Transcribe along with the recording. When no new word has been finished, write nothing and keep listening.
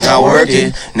now work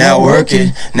it, now work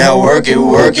it, now work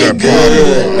it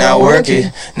good. Now work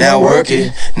it, now work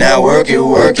it, now work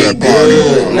it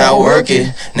good. Now work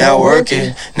it, now work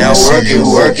it, now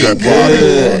work it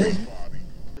good.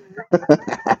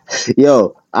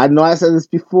 Yo, I know I said this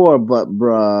before, but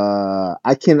bruh,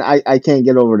 I can't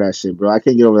get over that shit, bro. I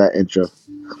can't get over that intro.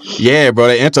 Yeah, bro,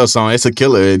 that intro song, it's a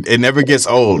killer. It never gets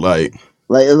old. Like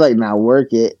it's like now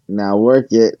work it, now work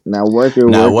it, now work it,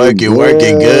 now work it good.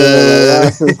 Like, good.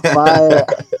 that's just fire.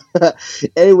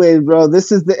 Anyways, bro,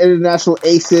 this is the International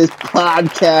Aces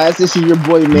podcast. This is your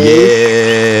boy Maze.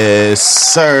 Yes,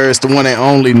 sir. It's the one and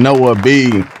only Noah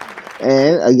B.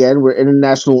 And again, we're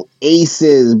International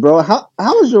Aces, bro. How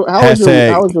was your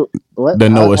what? The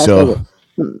Noah Show.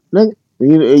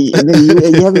 You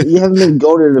haven't been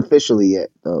goated officially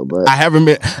yet, though. But I haven't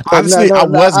been. Honestly, I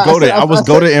was goated. I was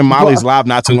goated in Molly's live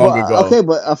not too long ago. Okay,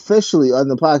 but officially on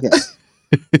the podcast.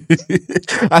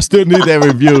 I still need that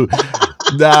review.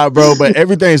 Nah, bro, but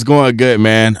everything's going good,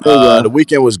 man. The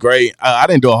weekend was great. I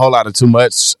didn't do a whole lot of too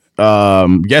much.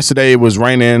 Yesterday it was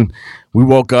raining. We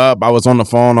woke up. I was on the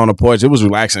phone on the porch. It was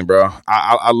relaxing, bro.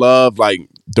 I love like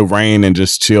the rain and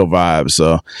just chill vibes.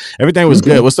 So everything was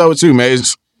good. What's up with you,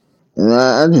 Maze?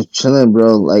 I'm just chilling,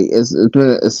 bro. Like it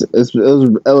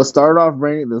started off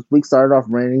raining. This week started off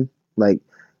raining. Like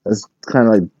it's kind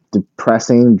of like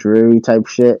depressing, dreary type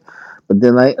shit. But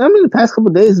then, like, I mean, the past couple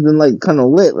of days has been like kind of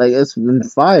lit. Like it's been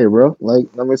fire, bro. Like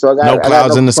I mean, so I got no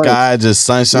clouds in the sky, just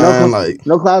sunshine.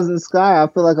 No clouds in the sky. I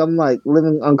feel like I'm like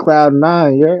living on cloud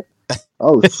 9. Yeah.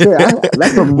 Oh shit!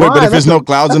 That's a Wait, but if there's no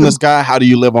clouds in the sky, how do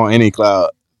you live on any cloud?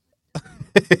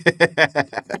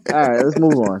 All right, let's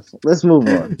move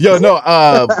on. Yo,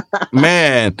 no,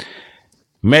 man,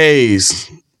 Maze.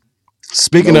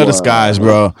 Speaking of the skies,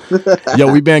 bro.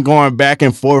 Yo, we've been going back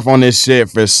and forth on this shit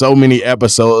for so many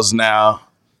episodes now.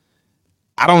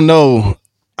 I don't know.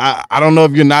 I don't know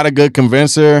if you're not a good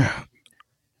convincer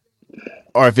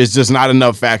or if it's just not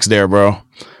enough facts there, bro.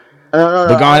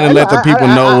 But go ahead and let the people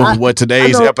know what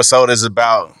today's episode is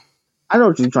about. I know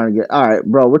what you're trying to get. All right,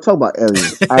 bro. We're talking about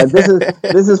aliens. All right,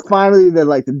 this is finally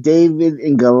the David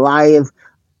and Goliath,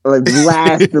 like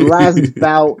the last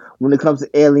bout when it comes to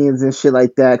aliens and shit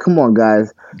like that. Come on,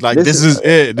 guys. Like this is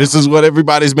it. This is what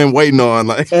everybody's been waiting on.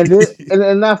 Like,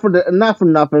 and not for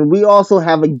nothing. We also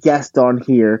have a guest on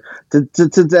here to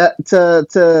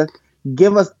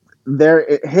give us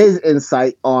his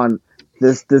insight on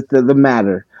the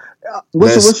matter.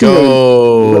 What's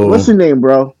go. Your name? What's your name,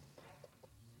 bro?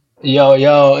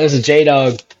 Yo, this is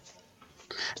J-Dog.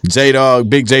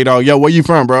 J-Dog, big J-Dog. Yo, where you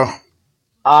from, bro?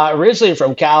 Originally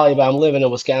from Cali, but I'm living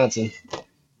in Wisconsin.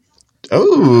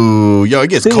 Oh, yo, it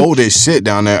gets cold as shit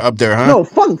down there, up there, huh? No,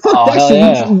 fuck that shit.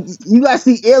 Yeah. You guys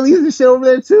see aliens and shit over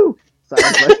there, too.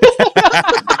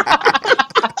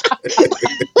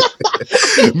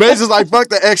 Maze is like, fuck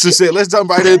the extra shit. Let's jump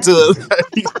right into it.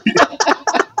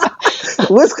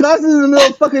 Wisconsin is in the middle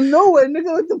of fucking nowhere,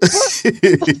 nigga. What the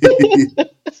fuck?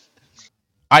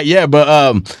 Yeah,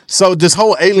 but so this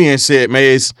whole alien shit,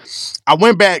 Maze. I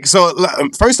went back. So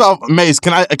first off, Maze,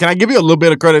 can I give you a little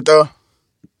bit of credit though?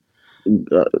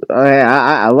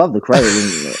 I love the credit.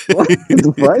 What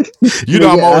the fuck? You know,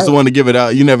 I'm always the one to give it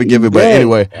out. You never give it, but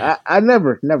anyway, I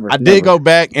never. I did go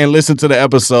back and listen to the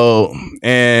episode,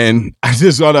 and I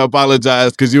just want to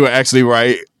apologize because you were actually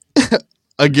right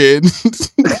again.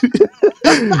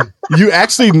 You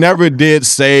actually never did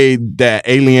say that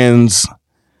aliens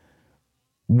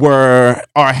were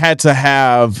or had to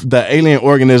have the alien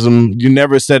organism. You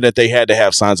never said that they had to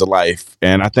have signs of life.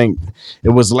 And I think it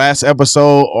was last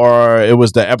episode or it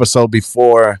was the episode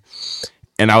before.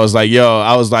 And I was like,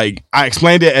 I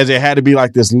explained it as it had to be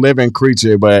like this living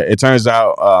creature, but it turns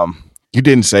out you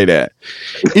didn't say that.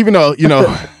 Even though,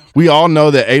 we all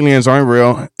know that aliens aren't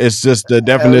real. It's just the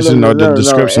definition or the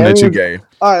description that you gave.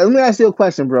 All right, let me ask you a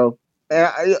question, bro.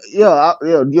 Yo,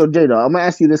 J-Dog, I'm gonna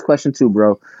ask you this question too,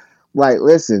 bro. Like,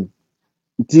 listen,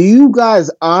 do you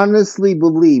guys honestly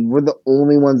believe we're the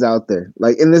only ones out there?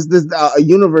 Like, in this a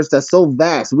universe that's so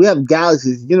vast, we have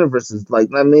galaxies, universes, like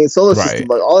solar system,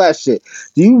 like all that shit.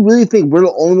 Do you really think we're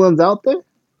the only ones out there?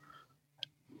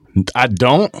 I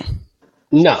don't.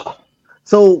 No.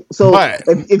 So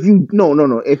if you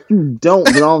if you don't,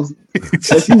 then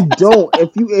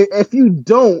if you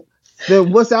don't,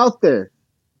 then what's out there?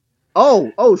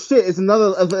 Oh shit! It's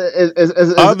another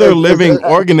other living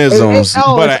organisms,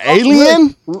 but an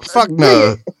alien? Fuck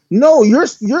no. No, you're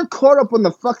caught up on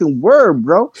the fucking word,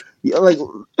 bro. Like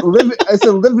it's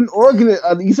a living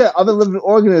organism. You said other living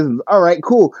organisms. All right,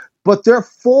 cool, but they're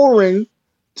foreign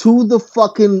to the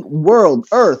fucking world,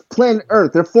 Earth, planet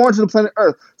Earth. They're foreign to the planet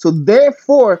Earth, so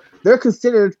therefore they're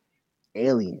considered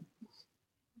alien.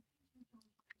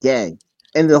 Gang.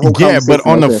 And the whole Yeah, but conversation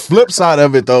on right the there. flip side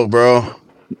of it, though, bro,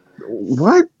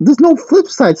 What? There's no flip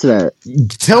side to that.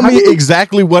 tell How me do you-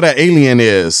 exactly what an alien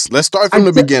is. Let's start from I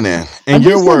the ju- beginning. I In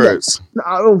your just said that. words.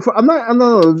 No, I'm not. I'm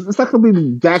not. It's not gonna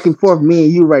be back and forth me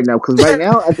and you right now. Because right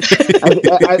now, at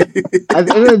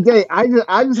the end of the day, I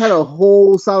just had a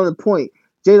whole solid point.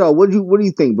 J-Dog, what do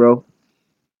you think, bro?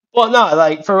 Well, no,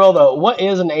 like for real though, what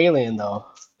is an alien though?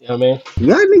 You know what I mean?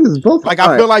 Y'all niggas both. Like, All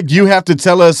I right. feel like you have to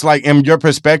tell us, like, in your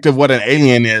perspective, what an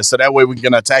alien is, so that way we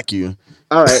can attack you.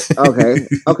 All right. Okay.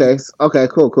 Okay.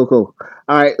 Cool. All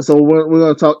right. So we're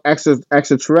gonna talk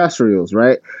extraterrestrials,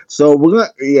 right? So we're gonna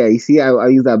You see, I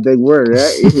use that big word,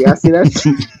 right? You see, I see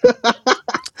that.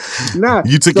 Nah.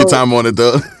 You took your So time on it,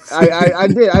 though. I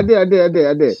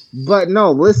did. But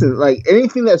no, listen. Like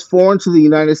anything that's foreign to the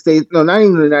United States, no, not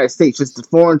even the United States, just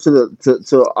foreign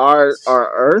to our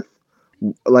Earth,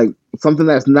 like something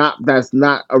that's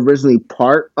not originally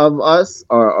part of us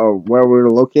or where we're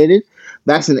located.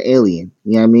 That's an alien.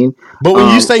 You know what I mean? But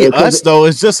when you say Because us, though,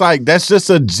 it's just like, that's just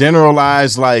a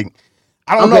generalized, like,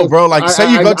 I don't know, bro. Like,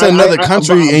 say you go to another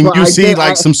country and you see,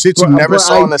 like, some shit you never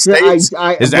saw in the States.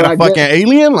 Is that a fucking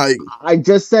alien? Like, I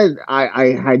just said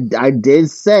I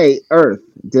did say Earth.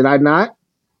 Did I not?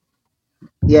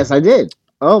 Yes, I did.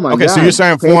 Oh my god. okay, so you're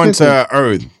saying Pay foreign attention. to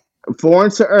Earth. Foreign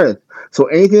to Earth. So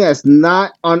anything that's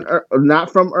not on Earth,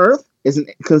 not from Earth, isn't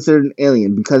considered an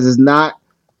alien because it's not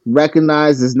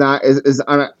recognized. I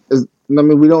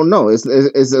mean, we don't know. It's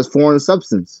a foreign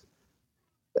substance,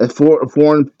 a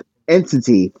foreign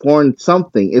entity, foreign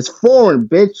something. It's foreign,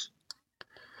 bitch.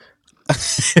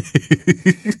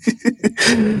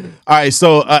 All right,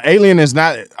 so alien is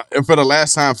not, for the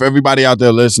last time, for everybody out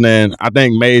there listening, I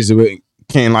think Maze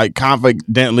can like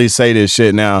confidently say this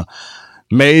shit now.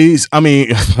 Maze,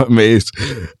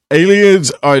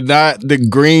 aliens are not the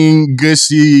green,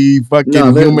 gushy, fucking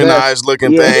they're humanized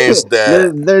looking things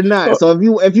that they're not. So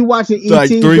if you watching ET, like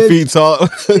 3 bitch, feet tall.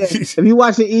 if you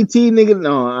watching ET, nigga,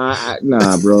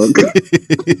 nah, bro.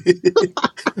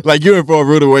 Like you're in for a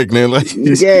rude awakening. Like,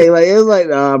 Yeah, like it's like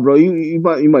nah, bro. You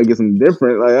might get something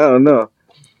different. Like I don't know.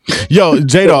 yo,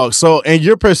 J Dog. So, in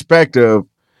your perspective,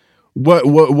 what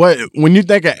when you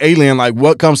think of alien, like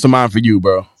what comes to mind for you,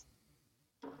 bro?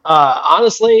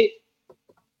 Honestly,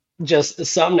 just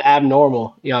something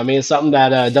abnormal. You know what I mean? Something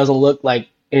that doesn't look like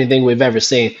anything we've ever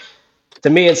seen. To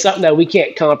me, it's something that we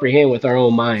can't comprehend with our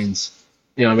own minds.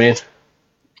 You know what I mean?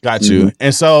 Got you.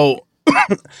 And so,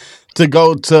 to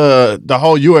go to the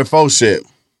whole UFO shit,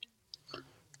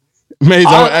 Maze,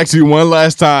 I'm gonna ask you one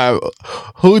last time: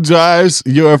 who drives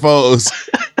UFOs?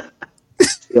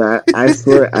 Yeah, I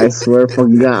swear,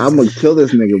 fucking God, I'm gonna kill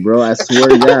this nigga, bro. I swear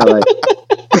to God, like.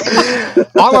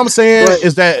 All I'm saying But-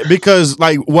 is that because,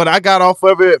 like, what I got off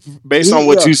of it, based on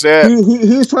what you said,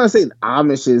 he was trying to say the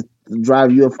Amish is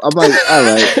drive you. I'm like, all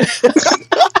right.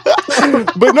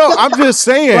 but no, I'm just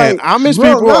saying, Like, Amish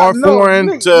bro, people no, are no, foreign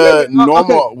nigga, to nigga, normal.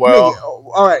 okay, well,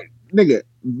 nigga, all right, nigga.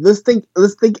 Let's think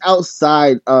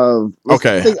outside of.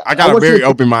 okay, I got a very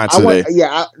open mind today.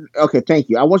 Okay, thank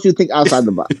you. I want you to think outside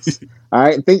the box. All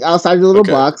right, think outside your little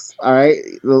box. All right,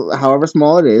 however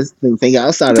small it is, think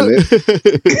outside of it.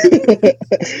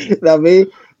 You know what I mean,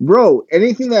 bro,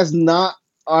 anything that's not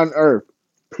on Earth,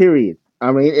 period.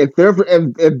 I mean, if they're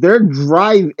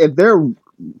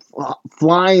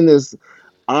flying this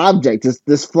object,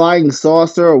 this flying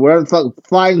saucer or whatever the fuck,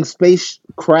 flying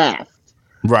spacecraft.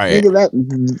 Right.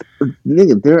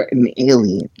 Nigga, they're an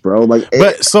alien, bro. Like,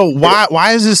 but so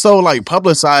why is it so like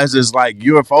publicized as like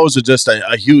UFOs are just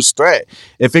a huge threat?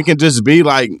 If it can just be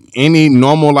like any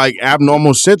normal, like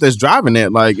abnormal shit that's driving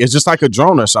it, like it's just like a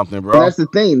drone or something, bro. But that's the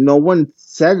thing. No one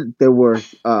said there were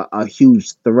a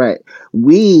huge threat.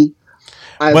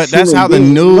 But that's how the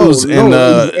news and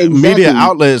the media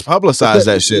outlets publicize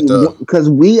that shit, though. Because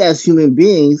we as human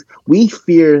beings, we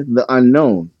fear the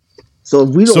unknown. So if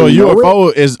we don't, so a know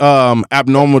UFO is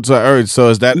abnormal to Earth. So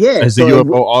is that is the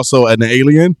UFO also an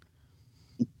alien?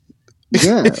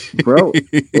 Yeah, bro. What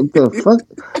the fuck?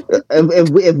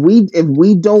 If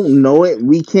we don't know it,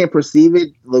 we can't perceive it.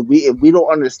 Like if we don't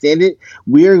understand it,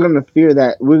 we're gonna fear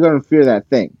that. We're gonna fear that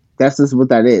thing. That's just what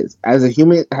that is. As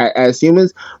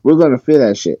humans, we're gonna fear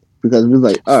that shit because we're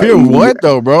like, fear what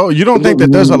though, bro? You don't think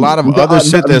that there's a lot of other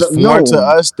shit that's foreign to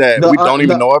us that we don't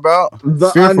even know about?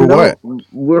 Fear for what?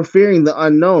 We're fearing the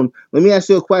unknown. Let me ask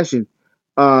you a question.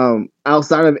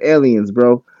 Outside of aliens,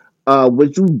 bro,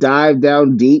 would you dive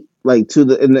down deep, like to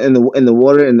in the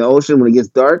water in the ocean when it gets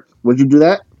dark? Would you do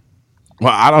that?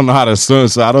 Well, I don't know how to swim,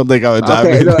 so I don't think I would dive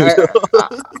in.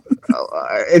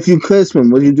 If you could swim,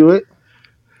 would you do it?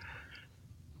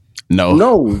 No.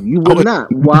 No, you would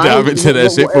not. Why? Dive into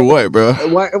that shit for what, bro?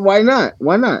 Why not?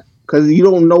 Why not? Because you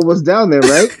don't know what's down there,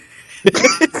 right?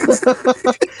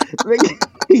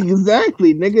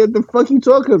 Exactly, nigga. What the fuck you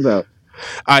talking about?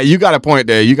 All right, you got a point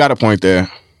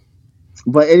there.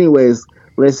 But anyways,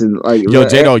 listen, like Yo,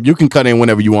 J-Dog, you can cut in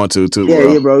whenever you want to, too, yeah,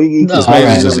 bro. yeah, bro. No, This all man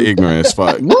right. is just ignorant as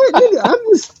fuck. What, nigga?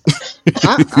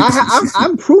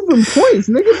 I'm proving points,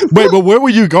 nigga. Wait, but where were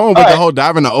you going with All the right. whole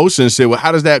dive in the ocean shit? Well,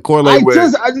 how does that correlate with?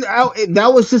 That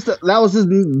was just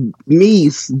me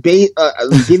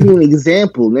giving you an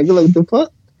example, nigga. Like what the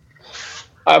fuck?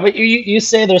 But you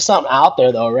say there's something out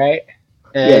there though, right?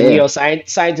 And Yeah.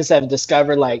 scientists have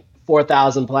discovered like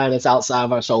 4,000 planets outside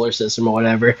of our solar system or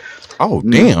whatever. Oh,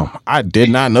 damn! I did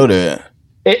not know that.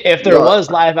 If there Yeah. was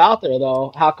life out there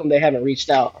though, how come they haven't reached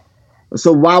out?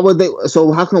 So why would they?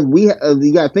 So how come we?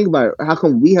 You gotta think about it. How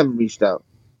come we haven't reached out?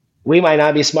 We might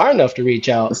not be smart enough to reach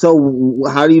out. So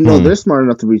how do you know they're smart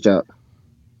enough to reach out?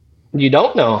 You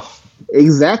don't know.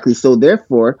 Exactly. So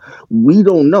therefore, we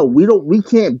don't know. We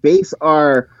can't base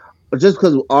our just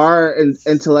because our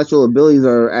intellectual abilities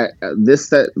are at this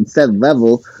set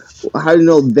level. How do you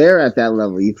know they're at that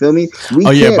level? You feel me?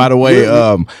 By the way,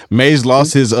 Maze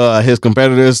lost his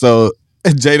competitors, so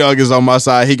J-Dog is on my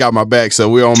side. He got my back, so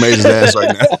we're on Maze's ass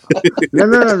right now.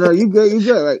 No. You good.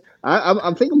 Like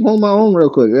I'm thinking I'm holding my own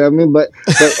real quick. You know what I mean? But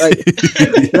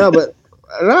like no, but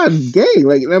not gay.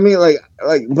 Like I mean, like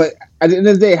but at the end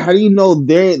of the day, how do you know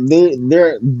they're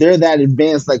that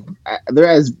advanced? Like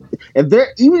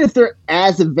even if they're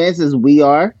as advanced as we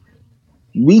are,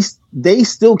 they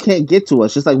still can't get to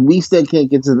us. Just like we still can't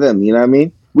get to them. You know what I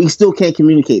mean? We still can't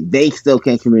communicate. They still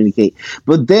can't communicate.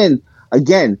 But then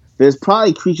again, there's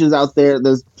probably creatures out there.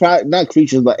 There's probably not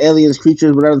creatures, but aliens,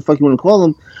 creatures, whatever the fuck you want to call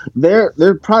them. They're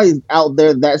probably out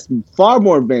there that's far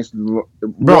more advanced.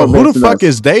 Bro, who the fuck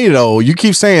is they though? You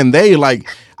keep saying they. Like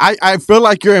I feel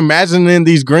like you're imagining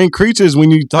these green creatures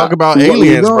when you talk about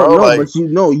aliens, bro. No, but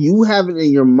you have it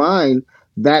in your mind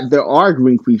that there are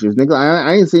green creatures, nigga.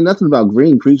 I didn't say nothing about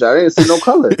green creatures. I didn't say no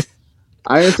color.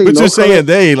 I didn't say. But no you're color. saying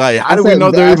they. Like, how do we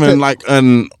know they're even like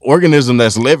an organism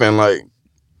that's living? Like,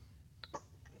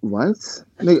 what?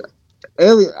 Nigga,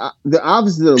 alien. They're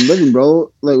obviously they're living,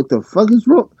 bro. Like, what the fuck is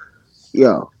wrong?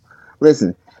 Yo,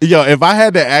 listen. Yo, if I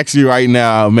had to ask you right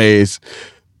now, Maze,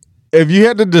 if you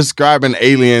had to describe an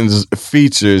alien's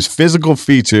features, physical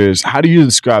features, how do you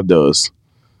describe those?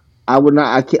 I would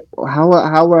not. I can't. How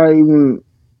would I even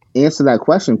answer that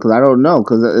question? Because I don't know.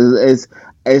 Because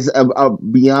it's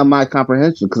beyond my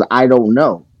comprehension. Because I don't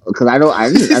know. Because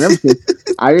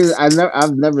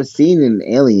I've never seen an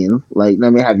alien. Like, I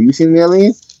mean, have you seen an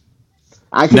alien?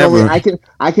 I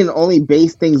can only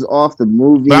base things off the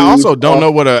movie. But I also don't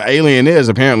know what an alien is,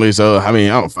 apparently. So I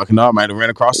mean, I don't fucking know. I might have ran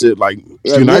across it like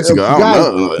 2 nights ago. I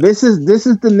don't know. This is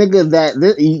the nigga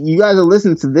that you guys are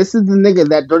listening to. This is the nigga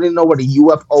that don't even know what a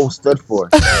UFO stood for.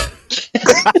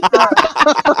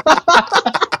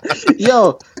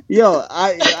 yo,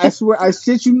 I swear, I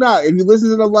shit you not. If you listen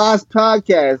to the last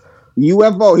podcast,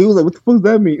 UFO, he was like, "What the fuck does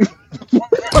that mean?"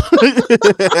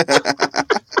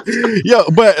 Yo,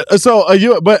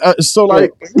 so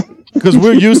like, because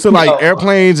we're used to like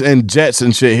airplanes and jets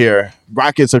and shit here,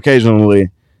 rockets occasionally.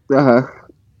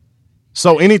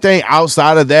 So anything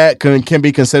outside of that can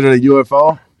be considered a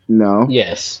UFO? No.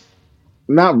 Yes.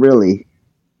 Not really.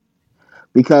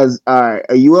 Because a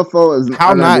UFO is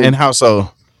how not and how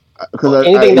so? Because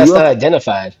anything that's not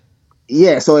identified.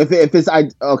 Yeah. So if it's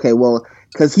okay, well,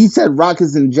 because he said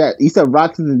rockets and jets. You said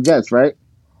rockets and jets, right?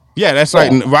 Yeah, that's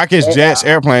right. Rockets, jets,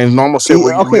 airplanes, normal shit.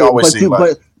 We always see.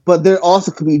 But there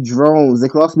also could be drones. There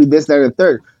could also be this, that, and the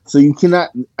third. So you cannot,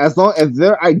 as long as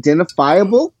they're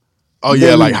identifiable. Oh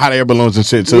yeah, like hot air balloons and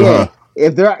shit too. Yeah,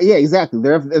 huh? Exactly.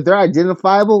 If they're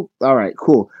identifiable, all right,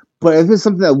 cool. But if it's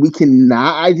something that we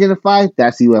cannot identify,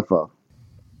 that's UFO.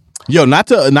 Yo, not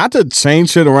to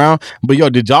change shit around, but yo,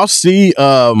 did y'all see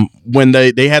when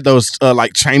they had those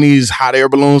like Chinese hot air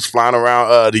balloons flying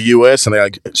around the US and they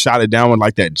like shot it down with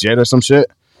like that jet or some shit?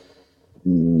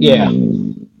 Yeah.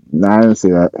 No, I didn't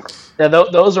see that. Yeah,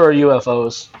 those are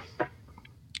UFOs.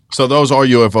 So those are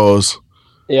UFOs.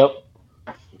 Yep.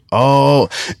 Oh,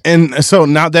 and so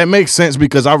now that makes sense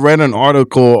because I read an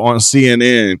article on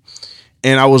CNN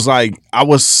and I was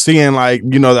seeing like,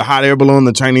 you know, the hot air balloon,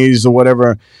 the Chinese or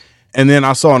whatever. And then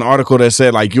I saw an article that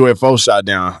said like UFO shot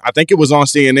down. I think it was on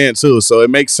CNN too. So it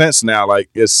makes sense now. Like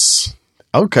it's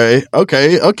okay.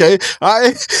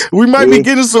 We might be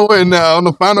getting somewhere now on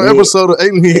the final episode of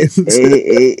Aliens.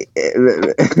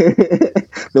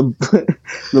 The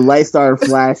light started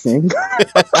flashing.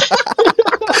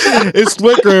 It's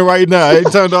flickering right now.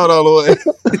 It turned on all the way.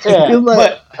 Yeah,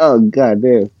 like, oh god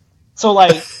damn. So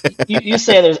like you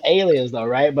say there's aliens though,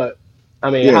 right? But I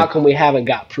mean, Yeah. how come we haven't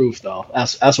got proof though?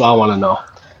 That's what I want to know.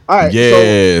 All right. So all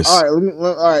Yes. right.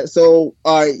 All right. So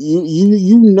all right.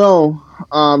 You know.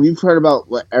 You've heard about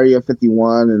what Area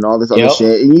 51 and all this other Yep.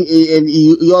 shit, and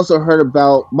you also heard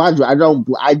about. Mind you, I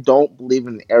don't believe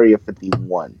in Area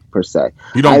 51 per se.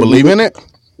 You don't I believe believe in it?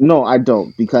 No, I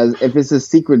don't, because if it's a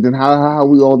secret, then how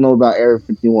we all know about Area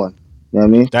 51? You know what I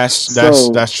mean?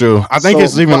 So That's true. I think so,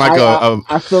 it's even but like a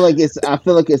I feel like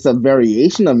it's a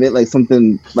variation of it, like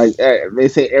something like they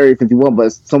say Area 51,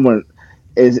 but someone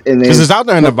is and because then it's out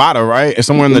there in some, Nevada, right? It's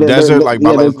somewhere in the desert, like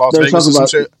by yeah, like Las they're Vegas talking or some about,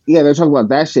 shit. yeah, they're talking about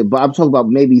that shit, but I'm talking about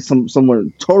maybe somewhere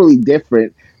totally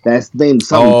different that's named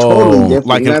something totally Oh, different.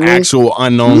 like You know an what I mean? actual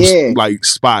unknown Yeah, like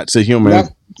spot to human. that's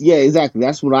yeah, exactly.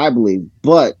 That's what I believe.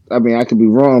 But I mean, I could be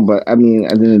wrong. But I mean,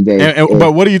 at the end of the day,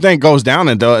 But what do you think goes down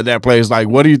in that place? Like,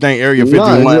 what do you think Area no,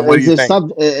 51? What do it's you just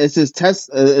think? it's just test.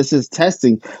 It's just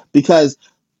testing because.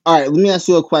 All right, let me ask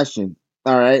you a question.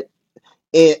 All right,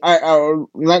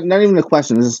 not even a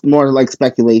question. It's more like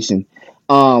speculation.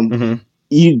 Um, Hmm.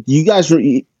 you guys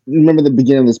you remember the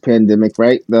beginning of this pandemic,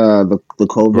 right? The Right.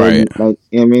 COVID, like,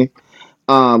 you know what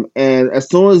I mean? And as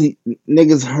soon as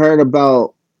niggas heard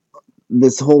about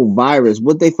this whole virus,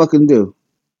 what they fucking do?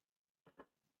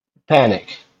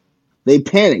 Panic. They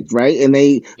panicked, right? And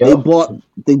Yep. they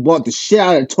bought the shit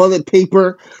out of toilet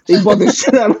paper. They bought the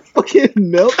shit out of fucking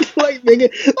milk. Like, nigga,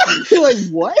 like,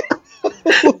 what?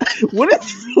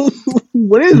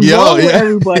 what is Yo, wrong with yeah.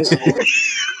 everybody?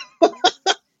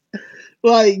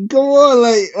 Like, come on,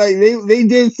 like they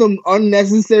did some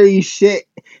unnecessary shit.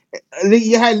 I think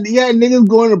you had niggas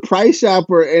going to Price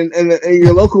Chopper and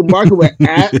your local market with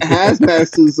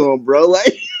hazmat suits on, bro.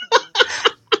 Like,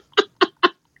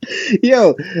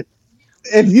 yo,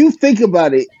 if you think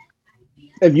about it,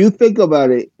 if you think about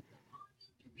it,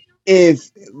 if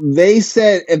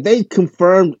if they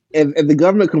confirmed, if the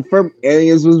government confirmed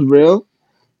aliens was real,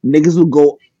 niggas would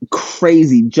go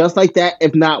crazy just like that,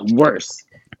 if not worse.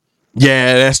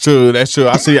 Yeah, that's true. That's true.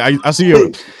 I see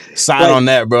your side Like, on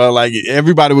that, bro. Like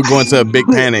everybody would go into a big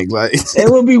panic. Like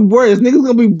it would be worse. Niggas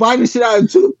gonna be buying the shit out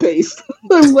of toothpaste.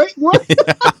 Like, what?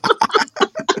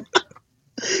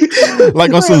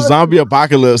 like on some zombie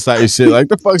apocalypse type shit. Like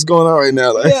the fuck's going on right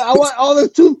now? Like Yeah, I want all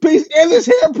this toothpaste and this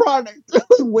hair product.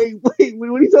 Wait, what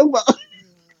are you talking about?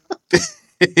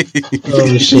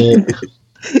 Oh shit.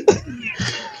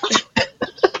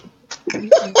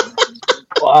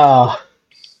 Wow.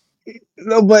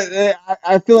 No, but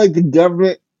I feel like the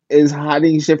government is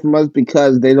hiding shit from us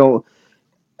because they don't.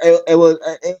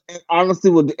 It honestly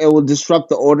would disrupt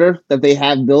the order that they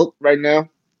have built right now,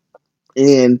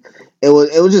 and it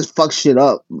would just fuck shit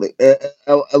up. Like, it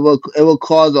will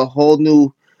cause a whole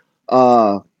new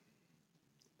uh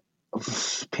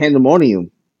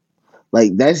pandemonium.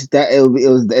 Like it'll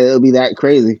be that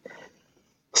crazy.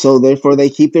 So therefore, they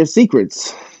keep their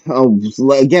secrets. So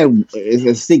again, it's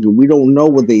a secret. We don't know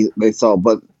what they saw,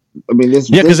 but I mean,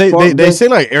 yeah, because this far, they say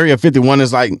like Area 51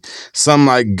 is like some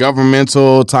like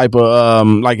governmental type of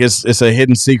like it's a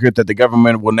hidden secret that the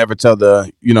government will never tell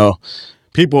the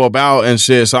people about and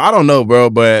shit. So I don't know, bro,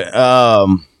 but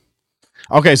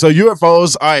okay, so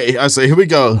UFOs. All right, I say here we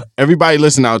go. Everybody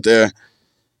listen out there.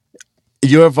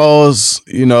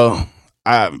 UFOs,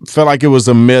 I felt like it was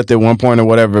a myth at one point or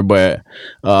whatever, but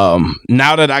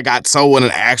now that I got told what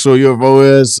an actual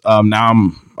UFO is, now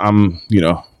I'm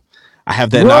I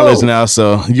have that knowledge bro. now.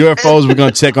 So UFOs, we're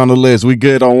gonna check on the list. We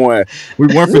good on one. We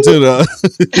one for two though.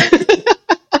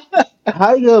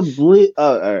 How you gonna believe?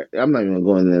 All right, I'm not even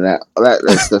going into that.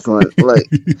 That's one. Like,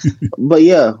 but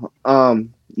yeah,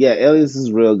 yeah, aliens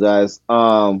is real, guys.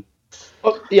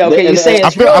 Oh, yeah. Okay. You say I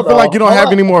it's feel real I feel like though. you don't Hold have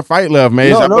up. any more fight left,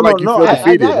 man. I feel like you No. feel I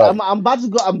defeated. got it. Like I'm about to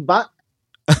go.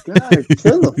 God,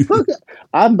 chill the fuck up.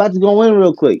 I'm about to go in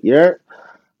real quick. Yeah.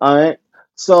 All right.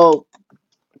 So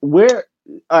where?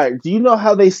 All right. Do you know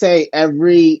how they say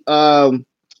every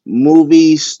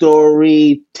movie,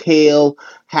 story, tale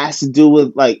has to do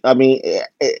with, like? I mean,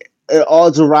 it all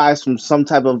derives from some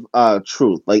type of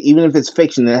truth. Like, even if it's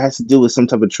fiction, it has to do with some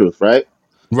type of truth, right?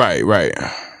 right.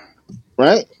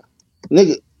 Right,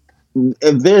 nigga.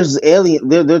 If there's alien,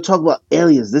 they're talking about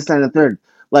aliens, this, that, and the third.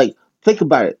 Like, think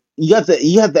about it. You have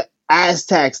the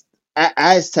Aztecs,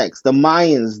 the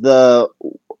Mayans, the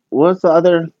what's the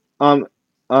other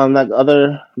like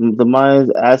other the Mayans,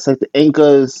 Aztecs, the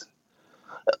Incas,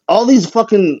 all these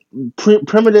fucking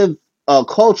primitive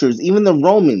cultures, even the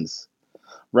Romans,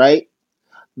 right?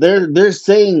 they're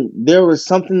saying there was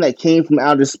something that came from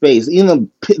outer space. Even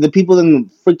the people in the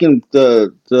freaking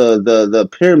the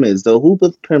pyramids, the who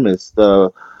built the pyramids, the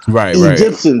Right.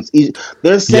 Egyptians.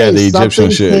 They're Yeah, saying the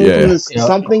Egyptian shit. Yeah. Yep.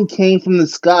 something came from the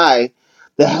sky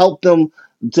to help them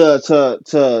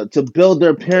to build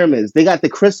their pyramids. They got the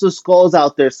crystal skulls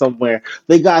out there somewhere.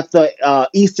 They got the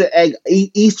Easter egg,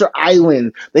 Easter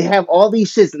Island. They have all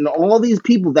these shits and all these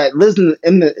people that live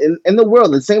in the world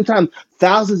at the same time,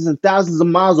 thousands and thousands of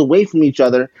miles away from each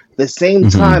other. At the same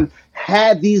Mm-hmm. time,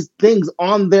 had these things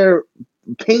on their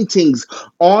paintings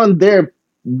on their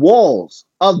walls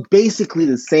of basically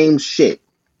the same shit.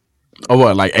 Oh,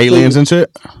 what, like So aliens and shit?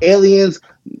 aliens,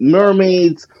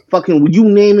 mermaids, fucking you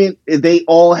name it, they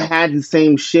all had the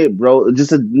same shit, bro.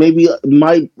 Just maybe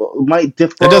might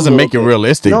differ It a doesn't little make it bit.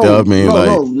 realistic, No, though. I mean, no, like,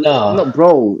 no, No. no,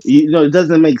 bro. It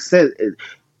doesn't make sense.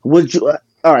 Would you?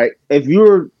 All right, if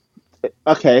you're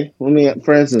okay, let me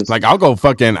for instance.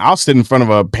 I'll sit in front of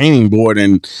a painting board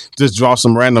and just draw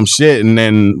some random shit, and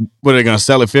then what, are they gonna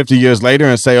sell it 50 years later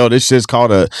and say, oh, this shit's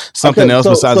called something Okay, else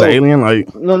besides an alien?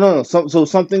 Like, no. So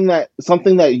something that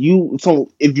you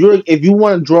if you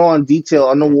want to draw on detail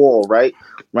on the wall, right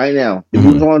now, if you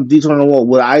mhm. draw on detail on the wall,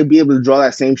 would I be able to draw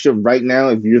that same shit right now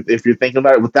if you're thinking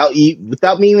about it without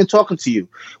me even talking to you?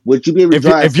 Would you be able to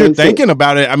draw that If you're same shit? thinking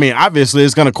about it, I mean, obviously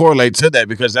it's gonna correlate to that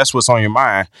because that's what's on your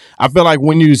mind. I feel like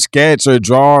when you sketch or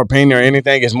draw or paint or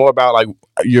anything, it's more about like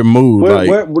your mood. Like,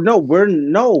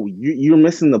 You're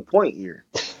missing the point here.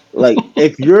 Like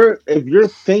if you're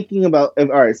thinking about all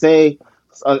right, say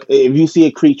if you see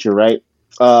a creature, right?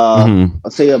 mhm.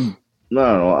 Let's say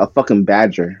no, a fucking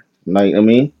badger. Like I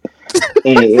mean,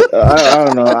 and I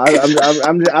don't know.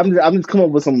 I'm just coming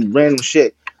up with some random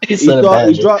shit. He said a You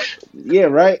badger. draw, yeah,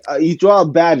 right. You draw a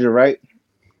badger, right?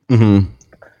 Mhm.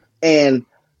 And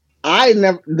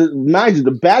mind you,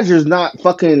 the badger's not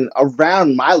fucking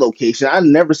around my location. I've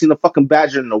never seen a fucking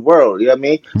badger in the world. You know what I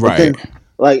mean? But Right. then,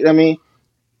 like, I mean,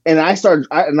 and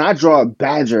I draw a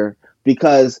badger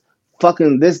because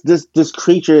fucking this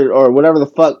creature or whatever the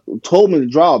fuck told me to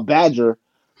draw a badger.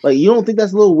 Like, you don't think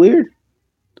that's a little weird?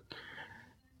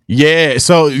 Yeah,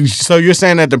 so you're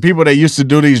saying that the people that used to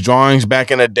do these drawings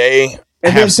back in the day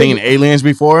And have then seen think, aliens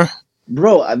before?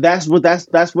 bro, that's what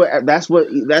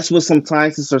some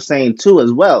scientists are saying too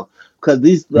as well. Because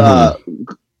these, Mhm.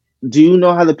 do you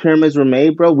know how the pyramids were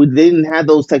made, bro? They didn't have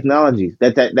those technologies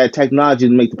that technology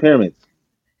to make the pyramids.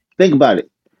 Think about it.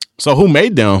 So who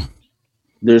made them?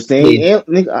 They're saying,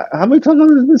 The how many times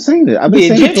have I been saying it? I've been the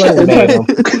saying it for Egyptians made like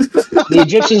them. The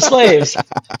Egyptian slaves.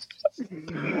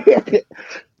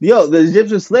 Yo, the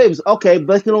Egyptian slaves, okay,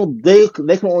 but they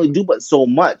can only do but so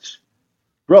much,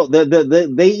 bro.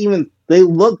 They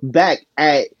look back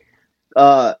at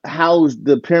how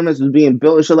the pyramids was being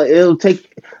built and shit. Like it'll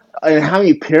take, and how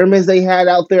many pyramids they had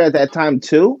out there at that time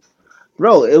too,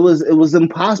 bro. It was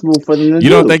impossible for them to You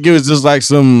don't do. think it was just like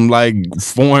some like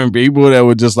foreign people that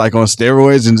were just like on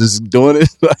steroids and just doing it?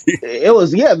 Like, It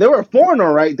was yeah, they were foreign,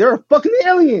 all right. They were fucking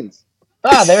aliens.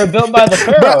 Ah, they were built by the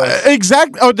bro, pharaohs.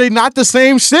 exactly. Are they not the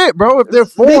same shit, bro? If they're They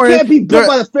foreign, can't be built they're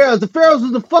by the pharaohs. The pharaohs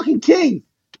was the fucking king.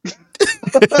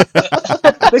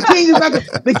 The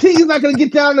king is not gonna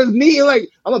get down on his knee and like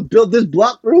I'm gonna build this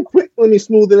block real quick. Let me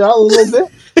smooth it out a little bit.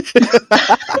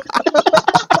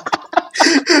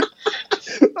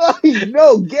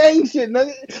 No gang shit.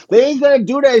 They ain't gonna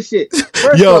do that shit.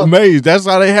 First yo, off, Maze. That's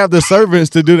why they have the servants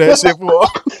to do that shit for.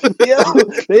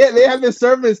 they have their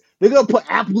servants. They're gonna put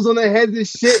apples on their heads and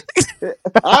shit.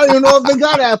 I don't even know if they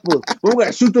got apples. But we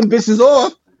gotta shoot them bitches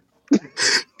off.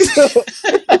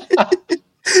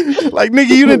 Like, nigga,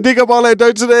 you didn't dig up all that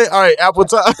dirt today. All right, apple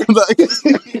time. Like,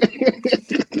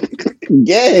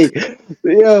 Gay.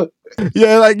 Yeah.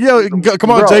 yeah, like, yo,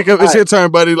 come on, Bro, Jacob. It's your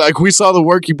turn, buddy. Like, we saw the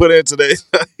work you put in today.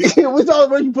 what's all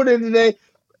the work you put in today?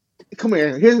 Come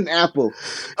here. Here's an apple.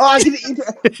 Oh, I can eat.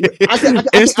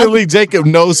 Instantly, Jacob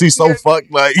knows he's so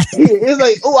fucked. Like, It's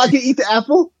like, oh, I can eat the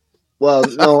apple. Well,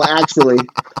 no, actually,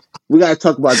 we gotta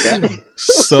talk about that.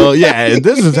 so yeah,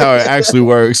 this is how it actually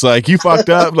works. Like, you fucked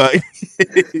up. Like,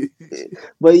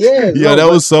 But yeah, yeah, that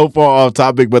was so far off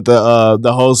topic. But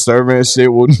the whole servant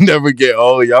shit will never get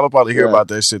old. Y'all will probably hear Yeah. about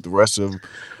that shit the rest of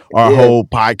our Yeah. whole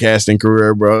podcasting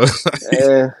career, bro.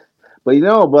 But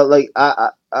but like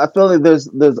I feel like there's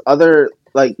other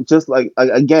like just like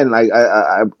again like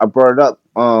I brought it up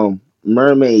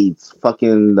mermaids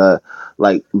fucking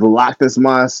like the Loch Ness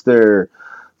monster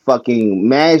fucking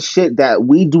mad shit that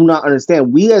we do not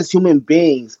understand. We as human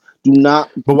beings do not.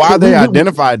 But why are they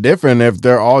identified different if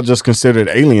they're all just considered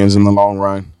aliens in the long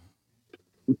run?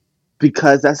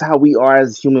 Because that's how we are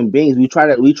as human beings. We try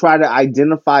to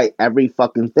identify every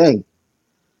fucking thing.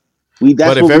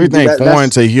 But if everything foreign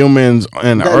to humans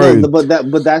and Earth,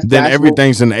 then that's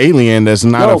everything's an alien that's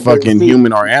not a fucking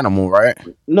human or animal, right?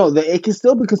 No, it can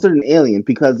still be considered an alien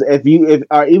because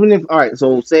even if all right,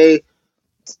 so say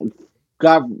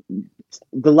God,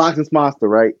 the Loch Ness monster,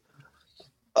 right?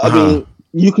 I mean,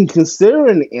 you can consider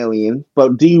it an alien,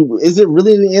 but is it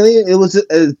really an alien? It was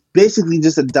basically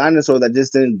just a dinosaur that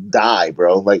just didn't die,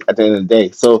 bro. Like at the end of the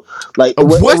day. So like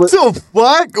what the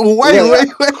fuck? Wait.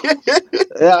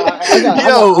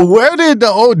 Where did the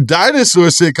old dinosaur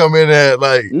shit come in at?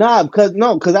 Like because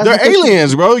they're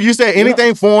aliens, bro. You said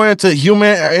anything foreign to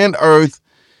human and Earth.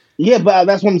 Yeah, but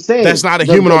that's what I'm saying. That's not a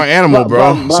human or animal,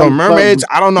 bro. So mermaids,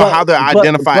 I don't know how they're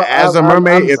identified as a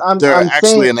mermaid if they're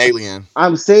actually an alien.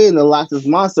 I'm saying the Loch Ness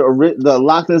monster, or the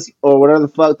Loch Ness, or whatever the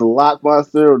fuck, the Loch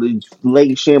monster, or the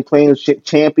Lake Champlain,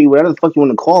 Champy, whatever the fuck you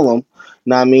want to call them.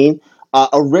 Know what I mean?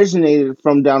 Originated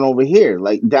from down over here,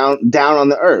 like down on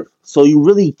the earth. So you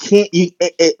really can't.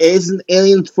 It is an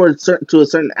alien to a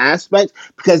certain aspect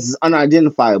because it's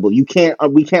unidentifiable. We can't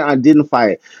identify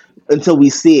it until we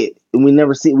see it, and we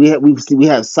never see. We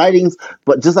have sightings,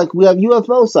 but just like we have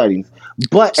UFO sightings.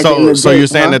 But so you're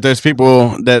saying that there's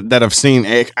people that have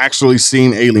actually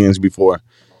seen aliens before.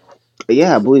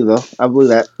 Yeah, I believe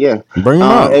that. Yeah, bring them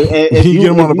up. If you get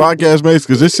them on the podcast, base,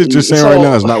 because this shit you're saying right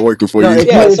now is not working for you. All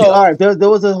right. There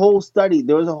was a whole study.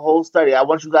 I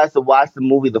want you guys to watch the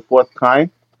movie The Fourth Kind.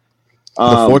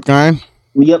 The Fourth Kind.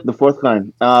 Yep, The Fourth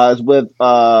Kind. It's with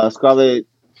Scarlett.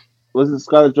 Was it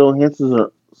Scarlett Johansson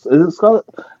or is it Scarlett?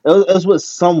 It was with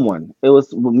someone. It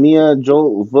was with Mia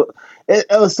Joel. It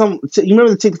was some. You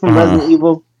remember the chick from Resident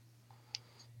Evil?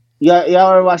 Yeah,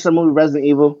 y'all ever watched that movie Resident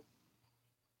Evil?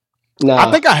 No,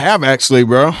 I think I have actually,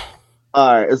 bro.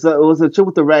 All right, it was a chick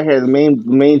with the red hair. The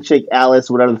main chick, Alice,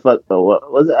 whatever the fuck.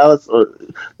 Was it Alice or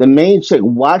the main chick?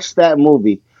 Watch that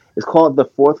movie. It's called The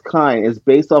Fourth Kind. It's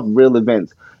based off real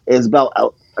events. It's about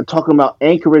talking about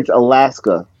Anchorage,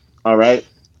 Alaska. All right,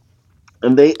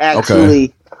 and they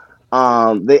actually,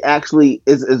 they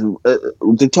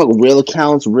talk real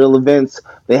accounts, real events.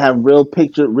 They have real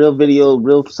picture, real video,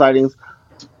 real sightings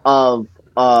of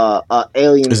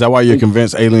aliens. Is that why you're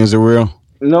convinced aliens are real?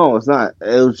 No, it's not.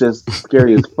 It was just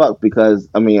scary as fuck because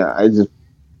bro,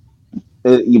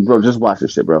 just watch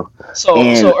this shit, bro.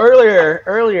 So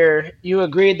earlier you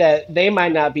agreed that they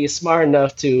might not be smart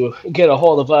enough to get a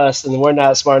hold of us, and we're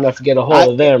not smart enough to get a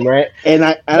hold of them, right?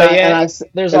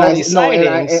 There's all these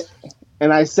sightings.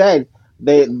 And I said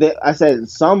I said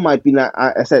some might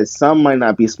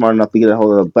not be smart enough to get a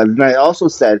hold of it, but then I also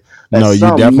said that you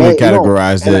definitely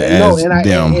categorized it as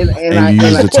them, and you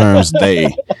used the terms they.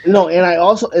 No, and I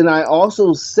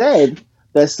also said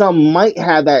that some might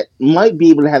be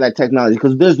able to have that technology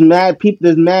because there's mad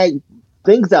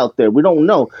things out there we don't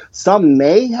know. Some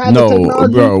may have the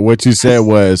technology. Bro, what you said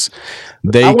was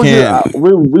they can't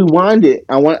rewind it.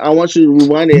 I want you to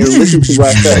rewind it and listen to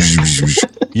what I said.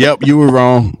 Yep, you were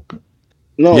wrong.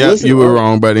 No, yep, you were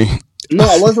wrong, buddy. No,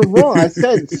 I wasn't wrong. I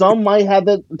said some might have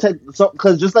that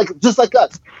because just like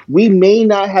us, we may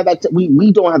not have that.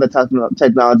 We don't have the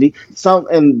technology. Some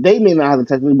and they may not have the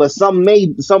technology, but some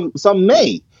may. Some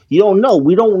may. You don't know.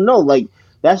 We don't know. Like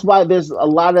that's why there's a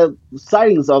lot of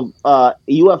sightings of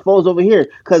UFOs over here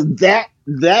because that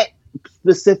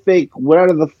specific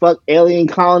whatever the fuck alien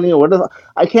colony or whatever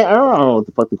I don't know what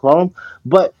the fuck to call them.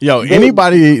 But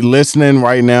anybody listening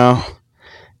right now.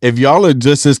 If y'all are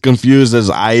just as confused as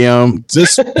I am,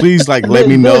 just please let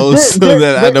me know so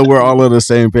that I know we're all on the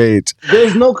same page.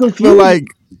 There's no confusion.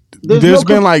 There's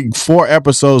been 4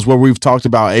 episodes where we've talked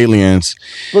about aliens.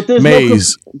 But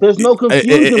there's no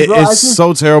confusion, bro. It's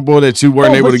so terrible that you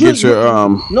weren't able to get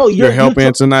your help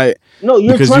in tonight. No,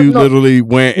 because you literally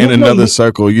went in another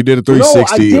circle. You did a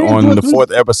 360 on the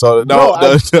 4th episode.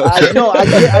 I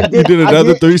did. You did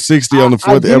another 360 on the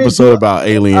 4th episode about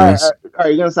aliens. All right,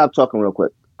 you're gonna stop talking real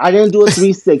quick. I didn't do a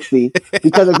 360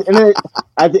 because at the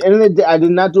end of the day, I did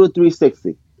not do a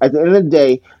 360. At the end of the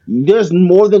day, there's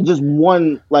more than just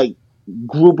one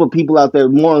group of people out there,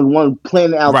 more than one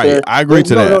planet out there. Right, I agree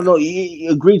to that. No,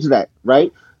 you agree to that,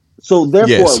 right? So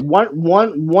therefore,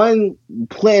 one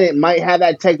planet might have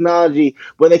that technology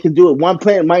where they can do it. One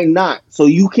planet might not. So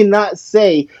you cannot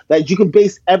say that you can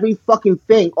base every fucking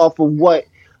thing off of what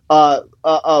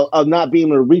of not being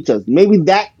able to reach us. Maybe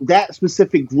that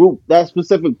specific group, that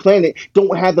specific planet,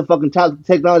 don't have the fucking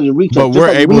technology to reach us. But we're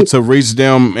able to reach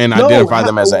them and identify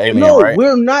them as an alien, right?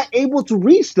 We're not able to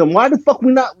reach them. Why the fuck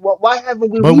we not? Why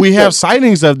haven't we? But we have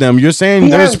sightings of them. You're saying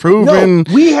there's proven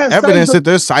evidence that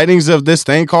there's sightings of this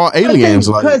thing called aliens.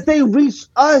 Because they reached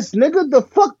us, nigga. The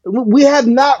fuck, we have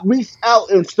not reached out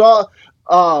and saw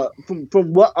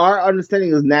from what our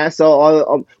understanding is,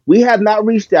 NASA, we have not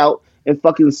reached out and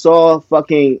fucking saw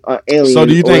fucking So do aliens you or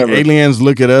think whatever. aliens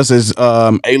look at us as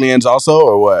aliens also,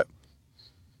 or what?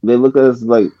 They look at us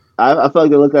like I feel like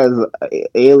they look at us as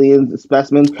aliens,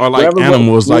 specimens, Or like whatever.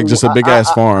 animals, like just a big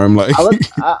ass farm, like. I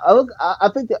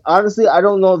think that, honestly, I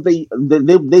don't know if they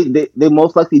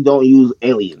most likely don't use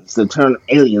aliens, the term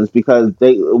aliens, because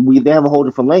they have a whole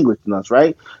different language than us,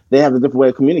 right? They have a different way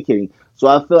of communicating. So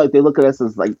I feel like they look at us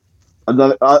as like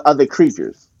other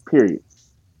creatures. Period.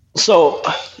 So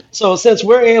since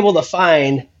we're able to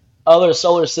find other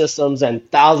solar systems and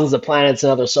thousands of planets in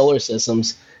other solar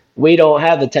systems, we don't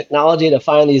have the technology to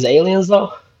find these aliens,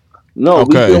 though. No,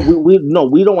 Okay.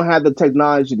 we don't have the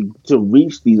technology to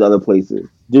reach these other places,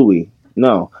 do we?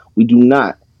 No, we do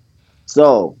not.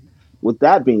 So, with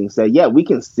that being said, yeah, we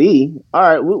can see. All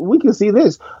right, we can see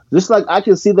this. Just like I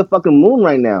can see the fucking moon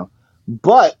right now.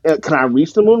 But can I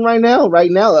reach the moon right now?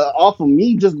 Right now, off of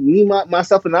me, just me,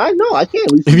 myself, and I? No, I can't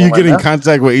reach the If moon you get right in now.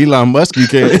 contact with Elon Musk, you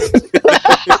can.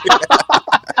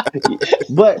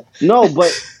 But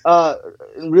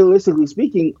realistically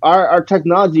speaking, our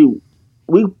technology,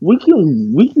 we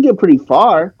can get pretty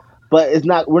far, but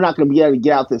we're not going to be able to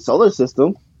get out the solar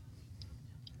system.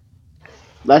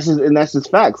 That's just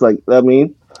facts. Like, I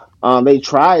mean, they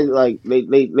tried, like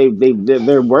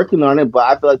they're working on it, but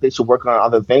I feel like they should work on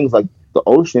other things like the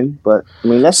ocean. But I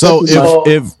mean, that's So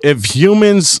that's if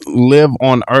humans live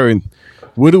on Earth,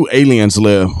 where do aliens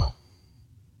live?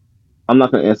 I'm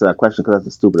not going to answer that question because that's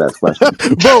a stupid ass question.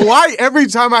 Bro, why every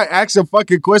time I ask a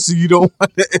fucking question you don't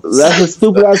want to answer? That's a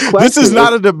stupid ass question. This is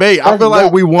not a debate. I feel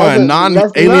like we won.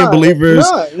 Non-alien believers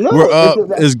were up.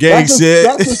 It's gang shit.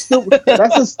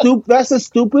 That's a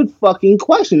stupid fucking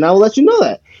question. I will let you know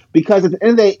that, because at the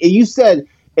end of the day, you said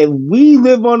if we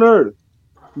live on Earth,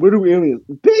 where do aliens?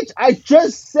 Bitch, I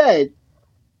just said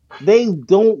they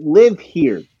don't live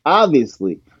here.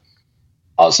 Obviously.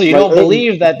 Oh, so you don't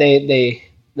believe that they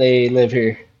live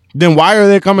here? Then why are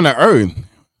they coming to Earth?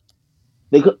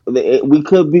 We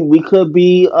could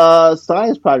be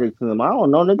science projects to them. I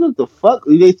don't know, nigga. The fuck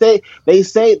there's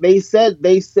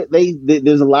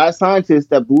a lot of scientists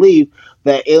that believe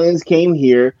that aliens came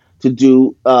here to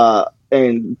do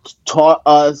and taught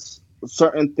us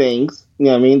certain things. You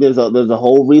know what I mean? There's a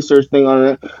whole research thing on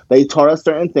it. They taught us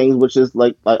certain things, which is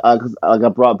like I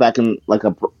brought back in, like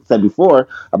I said before,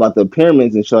 about the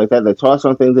pyramids and shit like that. They taught us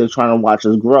certain things. They're trying to watch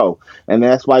us grow, and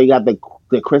that's why you got the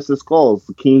crystal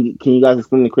skulls. Can you guys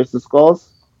explain the crystal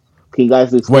skulls? Can you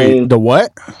guys explain the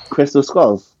what? Crystal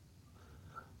skulls.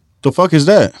 The fuck is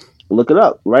that? Look it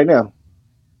up right now.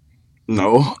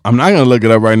 No, I'm not gonna look it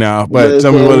up right now. But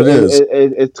tell me what it is.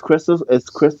 It's crystals. It's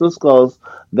crystal skulls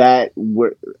that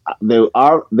they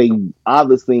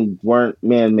obviously weren't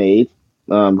man made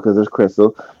because there's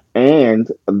crystal, and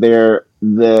they're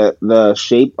the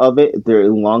shape of it. They're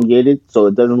elongated, so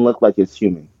it doesn't look like it's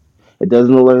human. It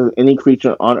doesn't look like any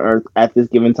creature on Earth at this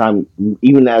given time,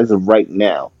 even as of right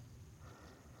now.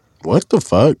 What the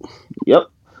fuck? Yep.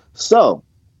 So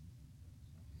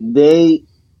they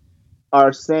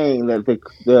are saying that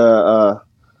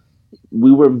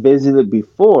we were visited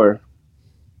before,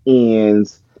 and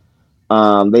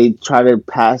they try to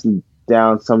pass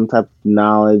down some type of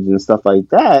knowledge and stuff like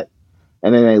that,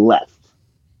 and then they left.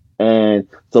 And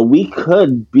so we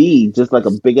could be just like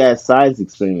a big ass science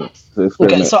experiment.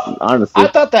 Okay, so honestly,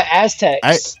 I thought the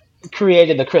Aztecs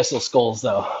created the crystal skulls,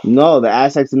 though. No, the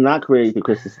Aztecs did not create the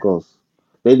crystal skulls.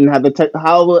 They didn't have the tech.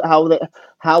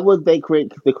 How would they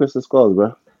create the crystal skulls,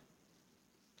 bro?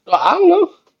 I don't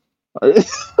know.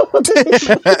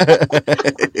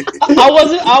 I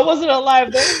wasn't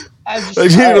alive then. I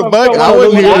wasn't here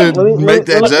to make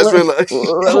that judgment.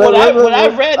 What I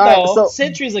read though,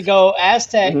 centuries ago,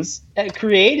 Aztecs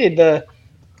created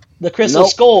the crystal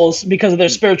skulls because of their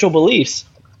spiritual beliefs.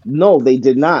 No, they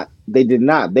did not. They did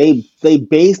not. They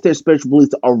based their spiritual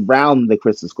beliefs around the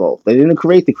crystal skulls. They didn't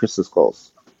create the crystal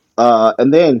skulls.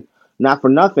 And then, not for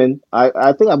nothing,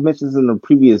 I think I've mentioned this in a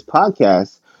previous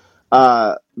podcast.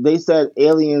 They said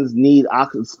aliens need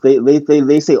oxygen.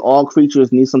 They say all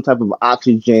creatures need some type of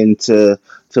oxygen to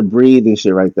breathe and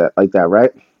shit like that,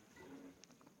 right?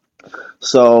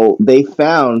 So they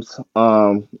found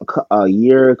a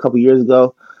couple years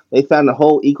ago, they found a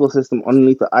whole ecosystem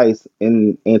underneath the ice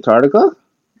in Antarctica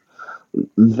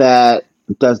that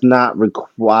does not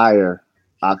require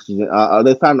oxygen.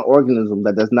 They found an organism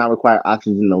that does not require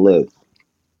oxygen to live.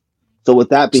 So with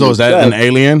that being is that an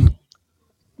alien?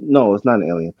 No, it's not an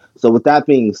alien. So with that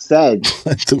being said,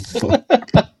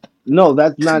 No,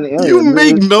 that's not an alien. You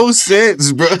make no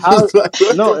sense, bro. How,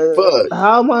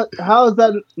 how is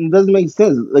that? Doesn't make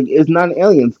sense. Like, it's not an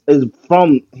alien. It's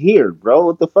from here, bro.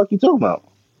 What the fuck you talking about?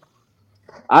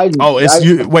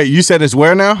 Wait, you said it's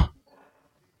where now?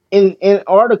 In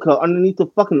Antarctica, underneath the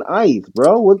fucking ice,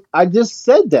 bro. I just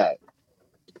said that.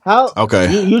 How?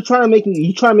 Okay. You're trying to make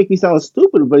me sound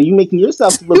stupid, but you making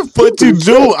yourself look. But you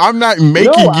do. I'm not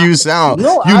making you sound.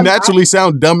 No, you naturally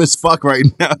sound dumb as fuck right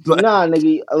now. Like, nah,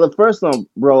 nigga. The first one,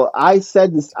 bro. I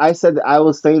said this. I said that I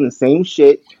was saying the same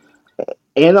shit.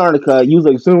 Antarctica. You was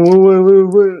like,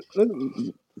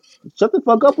 shut the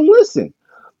fuck up and listen.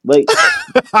 Like,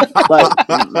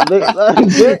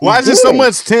 why is there so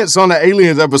much tense on the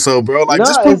aliens episode, bro? Like,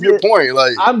 just prove your point.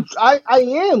 Like, I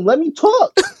am. Let me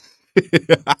talk.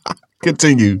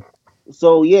 Continue.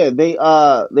 So yeah, they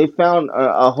found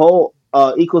a whole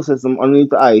ecosystem underneath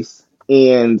the ice,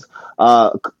 and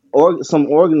some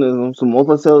organisms, some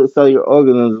multicellular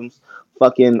organisms,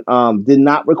 fucking did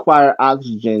not require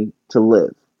oxygen to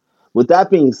live. With that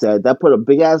being said, that put a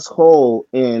big ass hole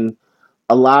in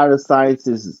a lot of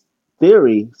scientists'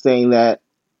 theory, saying that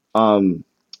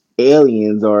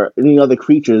aliens or any other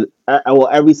creatures, well,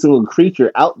 every single creature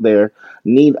out there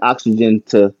need oxygen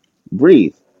to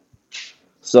breathe.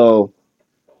 So,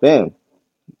 bam.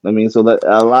 I mean, so that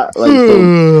a lot like, so,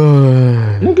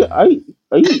 nigga, are you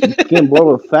getting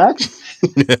bored with facts?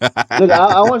 Nigga,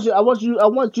 I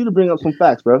want you to bring up some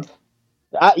facts, bro.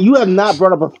 You have not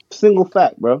brought up a single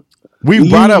fact, bro. We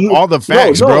brought up all the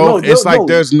facts, bro. It's like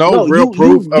there's no real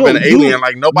proof of an alien.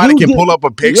 Like nobody can pull up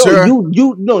a picture. You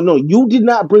did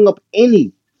not bring up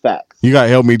any facts. You gotta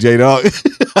help me, J-Dog.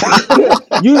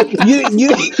 you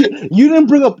didn't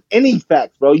bring up any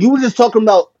facts, bro. You were just talking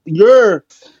about your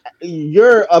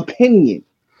opinion.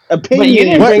 But you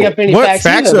didn't bring up any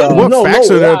facts either. What facts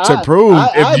are there to prove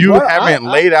if you haven't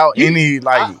laid out any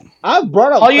like? I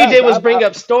brought up. All you did was bring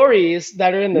up stories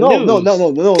that are in the news. No.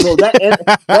 That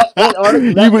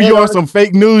Antarctica. You on some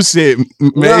fake news shit,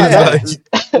 man.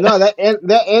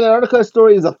 That Antarctica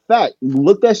story is a fact.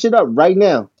 Look that shit up right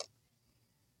now.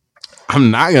 I'm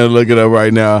not gonna look it up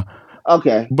right now.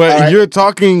 Okay, but you're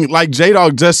talking like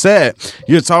J-Dog just said.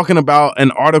 You're talking about an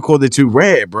article that you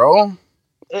read, bro.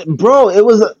 It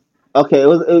was okay. It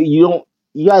was you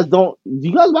guys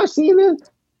watch CNN?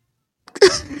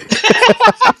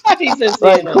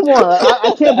 Like, come on!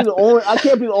 I can't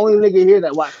be the only nigga here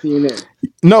that watch CNN.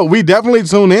 No, we definitely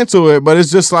tune into it, but it's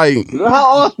just like how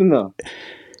often though?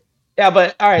 Yeah,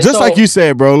 but all right. Just like you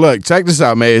said, bro. Look, check this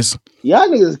out, Maze. Y'all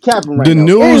niggas capping right now. The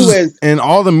news Anyways. And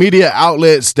all the media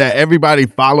outlets that everybody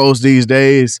follows these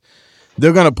days,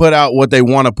 they're gonna put out what they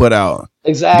want to put out.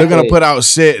 Exactly. They're gonna put out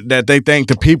shit that they think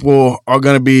the people are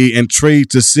gonna be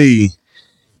intrigued to see.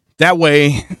 That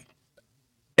way,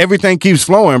 everything keeps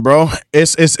flowing, bro.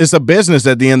 It's a business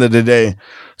at the end of the day.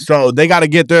 So they got to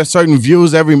get their certain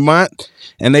views every month,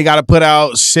 and they got to put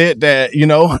out shit that,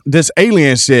 this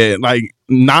alien shit, like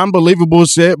non-believable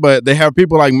shit, but they have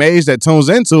people like Maze that tunes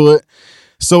into it.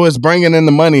 So it's bringing in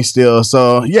the money still.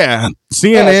 So yeah,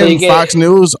 CNN, Fox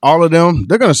News, all of them,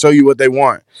 they're going to show you what they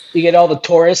want. You get all the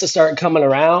tourists to start coming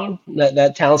around,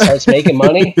 that town starts making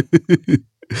money.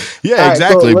 Yeah, right,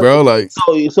 exactly, bro. Like,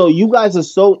 so you guys are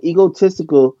so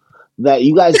egotistical that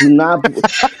you guys do not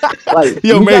like.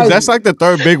 Yo, man, that's like the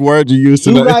third big word you use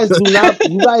today. You guys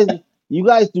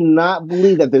do not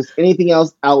believe that there's anything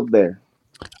else out there.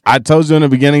 I told you in the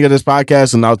beginning of this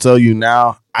podcast, and I'll tell you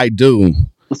now, I do.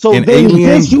 So then,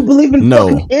 bitch, you believe in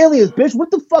fucking aliens, bitch?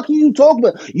 What the fuck are you talking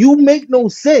about? You make no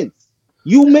sense.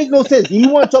 You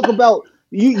want to talk about.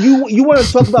 You want to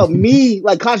talk about me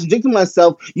like contradicting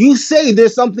myself? You say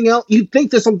there's something else. You think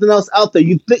there's something else out there.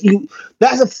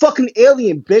 That's a fucking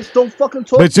alien, bitch. Don't fucking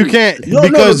talk. But you can't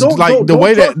because the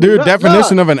way that your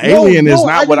definition of an alien is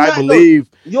not what I believe.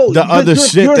 The other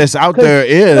shit that's out there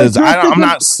is. I'm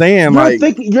not saying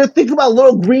you're thinking about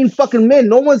little green fucking men.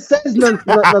 No one says nothing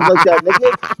like that,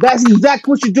 nigga. That's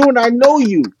exactly what you're doing. I know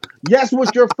you. That's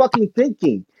what you're fucking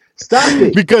thinking. Stop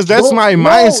it. Because that's my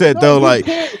mindset, though. Like.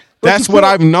 That's what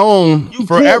I've known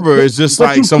forever. It's just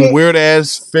like some weird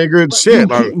ass figured shit.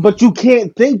 But you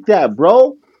can't think that,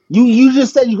 bro. You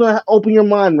just said you're gonna open your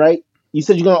mind, right? You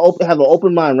said you're gonna have an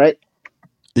open mind, right?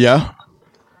 Yeah.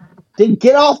 Then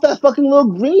get off that fucking little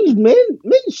green men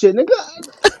shit, nigga.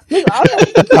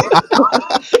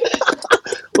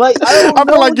 I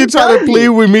feel like you're trying to plead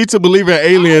with me to believe in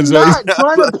aliens. I'm not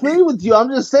trying to plead with you. I'm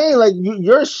just saying, like,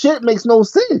 your shit makes no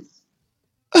sense.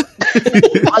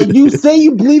 You say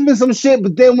you believe in some shit,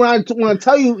 but then when I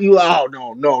tell you, no,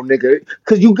 nigga,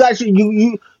 because you got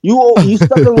you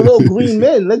stuck in a little green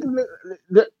men.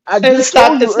 It's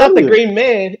not the green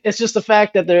man. It's just the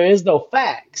fact that there is no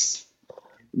facts.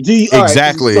 Do you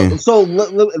exactly? Right, so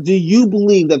do you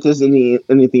believe that there's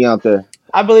anything out there?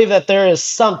 I believe that there is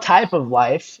some type of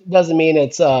life. Doesn't mean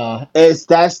it's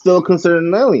that's still considered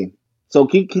an alien. So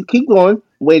keep going,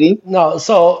 waiting. No,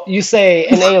 so you say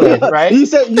an alien, right? You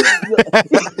said let's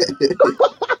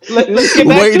get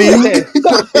back to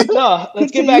it. No,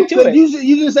 let's get back to it. You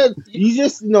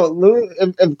just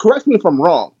correct me if I'm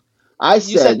wrong.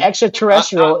 You said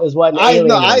extraterrestrial is what an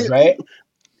alien is, right?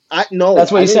 No,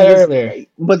 that's what you said earlier.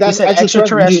 But that's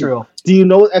extraterrestrial. Do you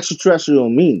know what extraterrestrial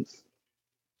means?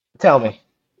 Tell me.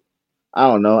 I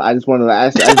don't know. I just wanted to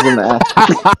ask.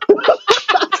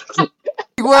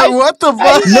 What the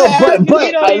fuck? No,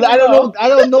 but I don't know. I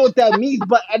don't know what that means.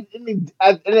 But at the end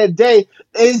of the day,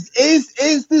 is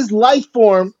this life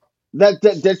form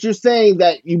that you're saying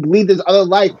that you believe there's other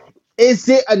life? Is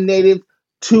it a native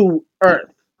to Earth?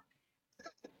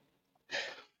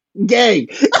 Gang,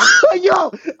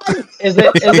 yo, is it?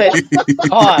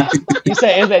 You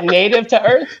say is it native to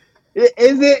Earth?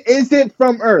 Is it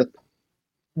from Earth?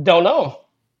 Don't know.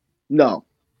 No,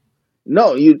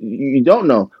 you don't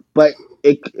know, but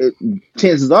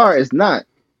chances are it's not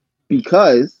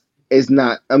because it's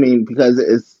not. I mean, because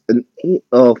it's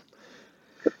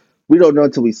we don't know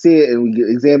until we see it and we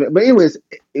examine it. But anyways,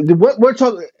 what we're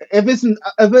talking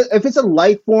if it's a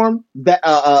life form that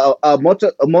a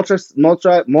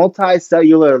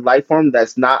multicellular life form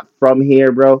that's not from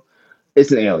here, bro,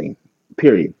 it's an alien.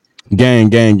 Period.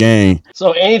 Gang.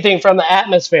 So anything from the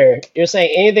atmosphere, you're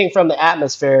saying anything from the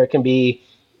atmosphere can be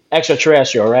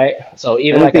extraterrestrial, right? So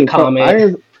even anything like a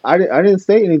comet. I didn't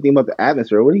say anything about the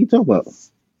atmosphere. What are you talking about?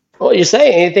 Well, you're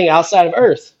saying anything outside of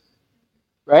Earth,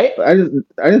 right? I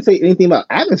didn't say anything about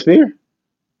atmosphere.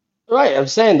 Right. I'm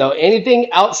saying though, anything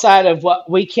outside of what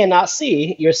we cannot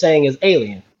see, you're saying is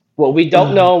alien. What we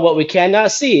don't know, what we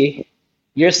cannot see,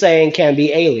 you're saying can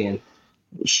be alien.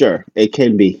 Sure, it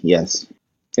can be. Yes.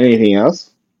 Anything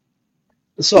else?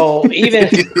 So even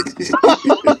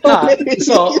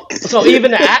so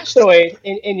even the asteroid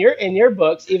in your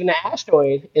books, even the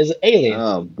asteroid is alien.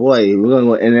 Oh boy, we're going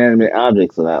with inanimate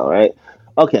objects now, right?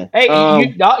 Okay.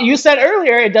 Hey, you said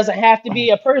earlier it doesn't have to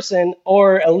be a person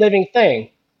or a living thing.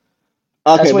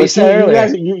 Okay, that's what you said earlier.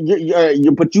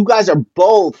 But you guys are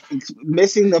both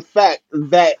missing the fact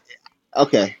that.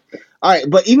 Okay, all right,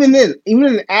 but even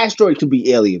an asteroid could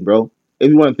be alien, bro. If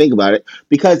you want to think about it,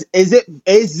 because is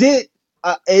it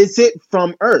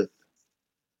from Earth?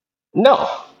 No.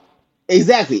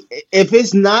 Exactly. If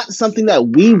it's not something that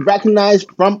we recognize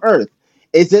from Earth,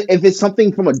 if it's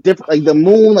something from a different, like the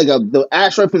moon, like the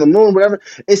asteroid from the moon, whatever,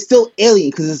 it's still alien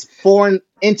because it's foreign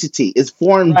entity, it's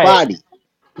foreign body.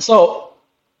 So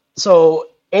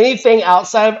anything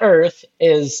outside of Earth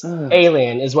is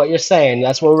alien, is what you're saying.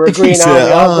 That's what we're agreeing on. We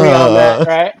all agree on that,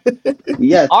 right?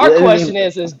 Yes. Our question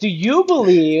is do you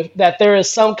believe that there is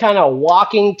some kind of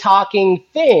walking, talking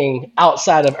thing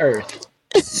outside of Earth?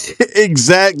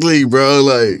 Exactly, bro.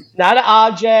 Like not an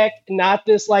object, not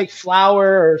this like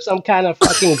flower or some kind of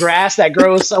fucking grass that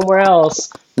grows somewhere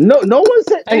else. No one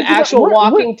said an actual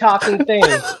walking, talking thing.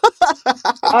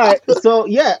 All right, so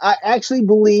yeah, I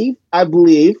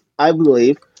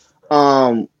believe.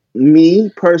 Me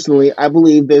personally, I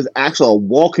believe there's actual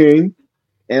walking,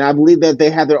 and I believe that they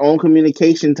have their own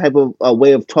communication type of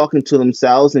way of talking to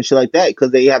themselves and shit like that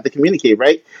because they have to communicate,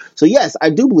 right? So yes, I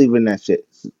do believe in that shit.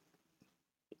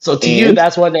 So to you,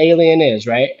 that's what an alien is,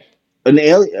 right? An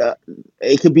alien,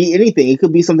 it could be anything. It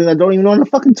could be something that don't even know how to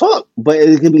fucking talk, but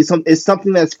it could be it's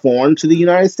something that's foreign to the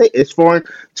United States. It's foreign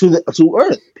to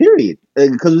Earth. Period.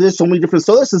 Because there's so many different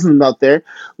solar systems out there.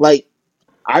 Like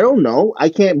I don't know. I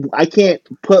can't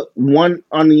put one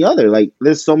on the other. Like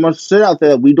there's so much shit out there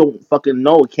that we don't fucking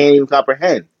know, can't even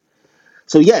comprehend.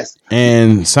 So yes,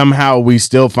 and somehow we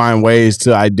still find ways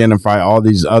to identify all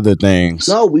these other things.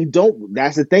 No, we don't.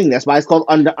 That's the thing. That's why it's called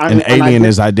an alien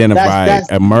is identified.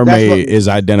 A mermaid is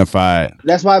identified.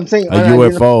 That's why I'm saying a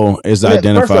UFO is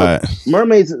identified.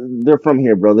 Mermaids, they're from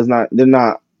here, bro. They're not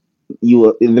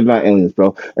aliens,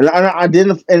 bro.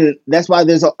 And that's why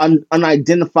there's an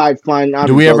unidentified flying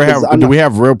object. Do we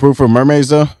have real proof of mermaids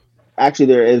though? Actually,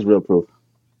 there is real proof.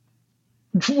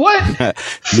 What?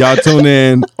 Y'all tune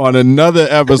in on another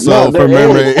episode for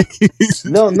mermaids.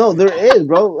 No, there is,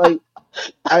 bro. Like,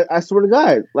 I swear to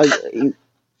God, like,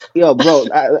 yo, bro,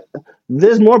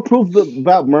 there's more proof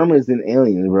about mermaids than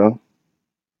aliens, bro. All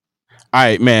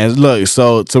right, man. Look,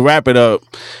 so to wrap it up,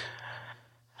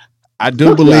 I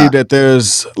do believe that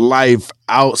there's life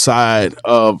outside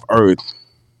of Earth.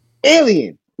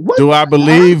 Alien. What? Do I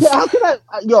believe? How can I?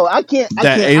 Yo, I can't.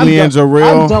 That aliens are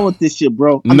real? I'm done with this shit,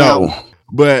 bro. No.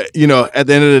 But you know, at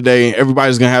the end of the day,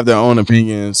 everybody's gonna have their own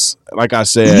opinions. Like I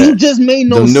said, you just made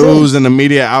no sense. The news and the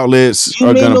media outlets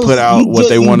are gonna put out what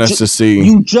they want us to see.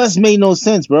 You just made no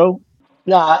sense, bro.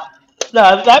 No,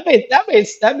 that made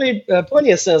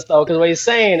plenty of sense though, because what he's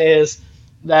saying is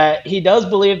that he does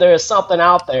believe there is something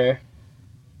out there,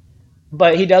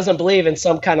 but he doesn't believe in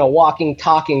some kind of walking,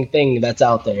 talking thing that's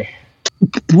out there.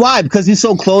 Why? Because he's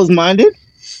so closed-minded?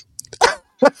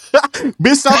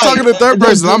 Bitch, stop talking to third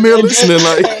person. I'm here listening.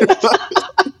 Like,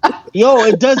 yo,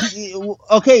 it does.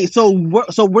 Okay, so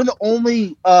we're the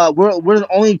only we're the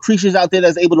only creatures out there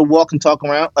that's able to walk and talk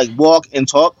around, like walk and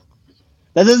talk.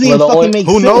 That doesn't even fucking make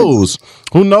sense.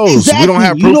 Who knows? Exactly. We don't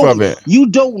have proof of it. You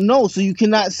don't know, so you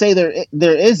cannot say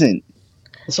there isn't.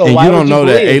 So and why you don't know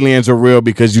believe? That aliens are real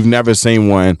because you've never seen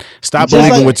one. Stop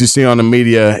believing what you see on the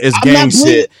media. It's gang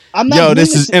shit. Yo,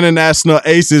 this is International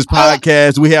Aces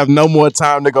podcast. We have no more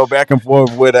time to go back and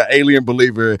forth with an alien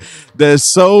believer that's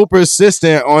so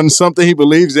persistent on something he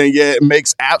believes in, yet it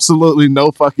makes absolutely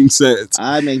no fucking sense.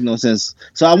 I make no sense.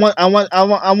 So I want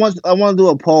to do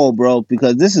a poll, bro,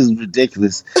 because this is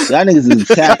ridiculous. Y'all niggas is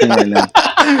capping right now.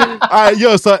 All right,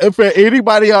 yo. So if for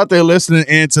anybody out there listening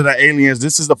into the aliens,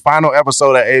 this is the final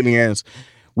episode of Aliens.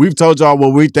 We've told y'all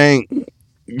what we think.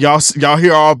 Y'all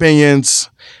hear our opinions.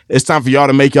 It's time for y'all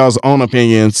to make y'all's own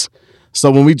opinions.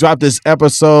 So when we drop this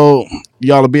episode,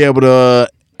 y'all will be able to.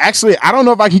 Actually, I don't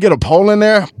know if I can get a poll in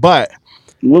there, but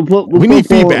we need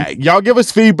feedback. Y'all give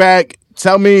us feedback.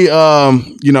 Tell me,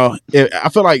 you know, I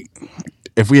feel like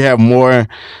if we have more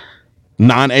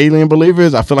non-alien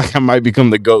believers, I feel like I might become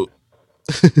the GOAT.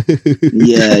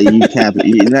 Yeah, you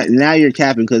capping. Now you're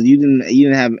capping because you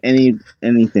didn't have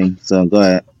anything. So go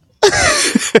ahead.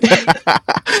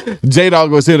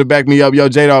 J-Dog was here to back me up. Yo,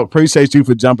 J-Dog, appreciate you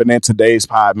for jumping in today's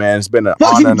pod, man. It's been an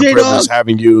honor and a privilege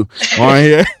having you on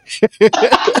here.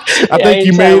 I think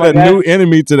you made a new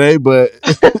enemy today, but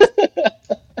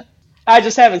I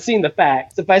just haven't seen the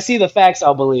facts. If I see the facts,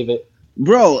 I'll believe it.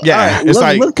 Bro, yeah, right, it's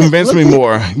convince me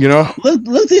more, you know?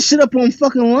 Look this shit up on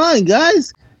fucking line,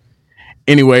 guys.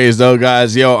 Anyways, though,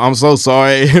 guys, yo, I'm so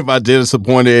sorry if I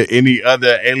disappointed any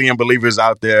other alien believers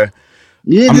out there.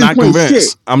 I'm not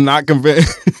convinced. I'm not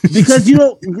convinced because you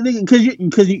don't.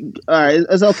 Because you. All right,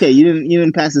 it's okay. You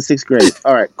didn't pass the 6th grade.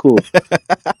 All right, cool.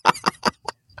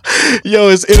 Yo,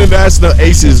 it's International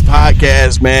Aces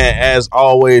podcast, man. As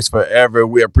always, forever.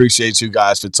 We appreciate you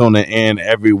guys for tuning in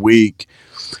every week.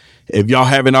 If y'all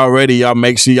haven't already, y'all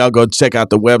make sure y'all go check out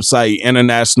the website,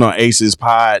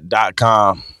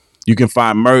 internationalacespod.com. You can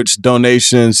find merch,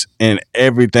 donations, and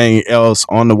everything else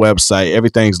on the website.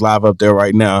 Everything's live up there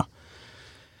right now.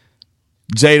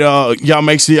 J-Dog, y'all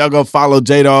make sure y'all go follow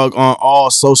J-Dog on all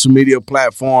social media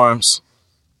platforms.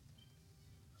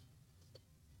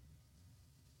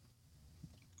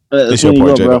 It's your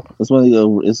point, bro. That's when you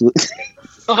go.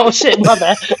 Oh shit, my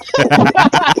bad.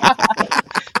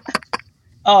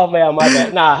 Oh man, my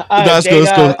bad. Nah, that's cool.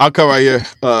 That's cool. I'll come right here.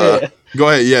 Go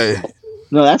ahead. Yeah.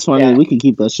 No, that's funny. Yeah. We can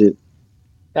keep that shit.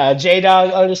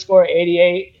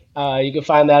 JDog_88. You can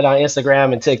find that on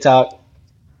Instagram and TikTok.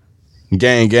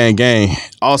 Gang.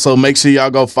 Also, make sure y'all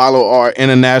go follow our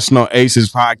International Aces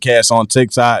podcast on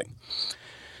TikTok.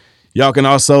 Y'all can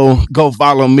also go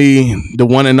follow me, the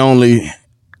one and only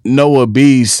Noah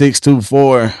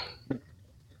B624.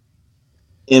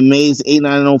 In Maze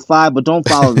 8905, but don't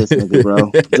follow this nigga,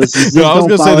 bro. Just I was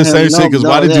gonna say the same shit because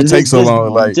why did you take so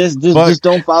long? Like, just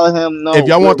don't follow him. No, if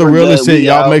y'all want the realest shit,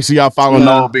 y'all make sure y'all follow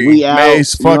Noah B.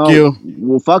 Maze, fuck you.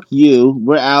 Well, fuck you.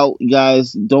 We're out,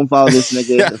 guys. Don't follow this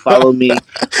nigga. Follow me. All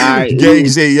right, gang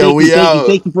shit, yo. We out.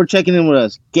 Thank you for checking in with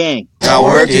us, gang. Now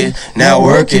work it good. Now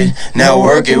work it good. Now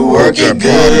work it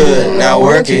good. Now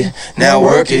work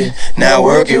it good. Now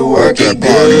work it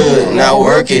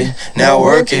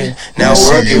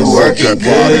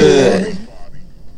good.